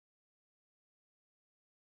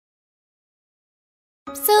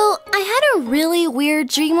So, I had a really weird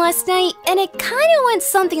dream last night, and it kind of went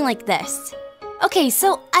something like this. Okay,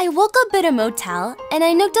 so I woke up at a motel, and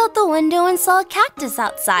I looked out the window and saw a cactus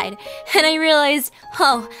outside, and I realized,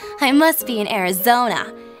 oh, I must be in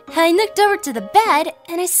Arizona. And I looked over to the bed,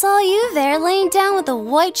 and I saw you there laying down with a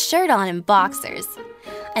white shirt on and boxers.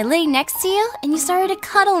 I lay next to you, and you started to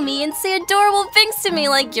cuddle me and say adorable things to me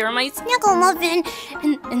like you're my snuggle muffin,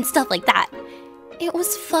 and stuff like that. It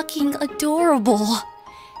was fucking adorable.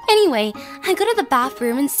 Anyway, I go to the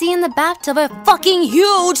bathroom and see in the bathtub a fucking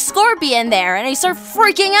huge scorpion there, and I start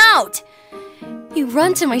freaking out. You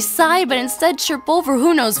run to my side, but instead trip over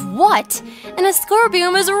who knows what, and a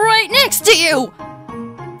scorpion was right next to you.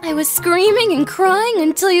 I was screaming and crying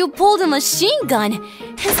until you pulled a machine gun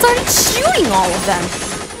and started shooting all of them.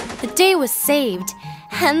 The day was saved,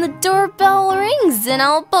 and the doorbell rings, and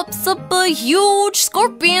out pops up a huge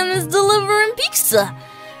scorpion that's delivering pizza.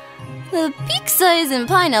 The pizza isn't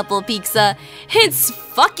pineapple pizza, it's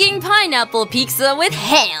fucking pineapple pizza with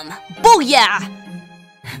ham. Booyah!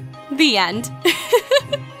 The end.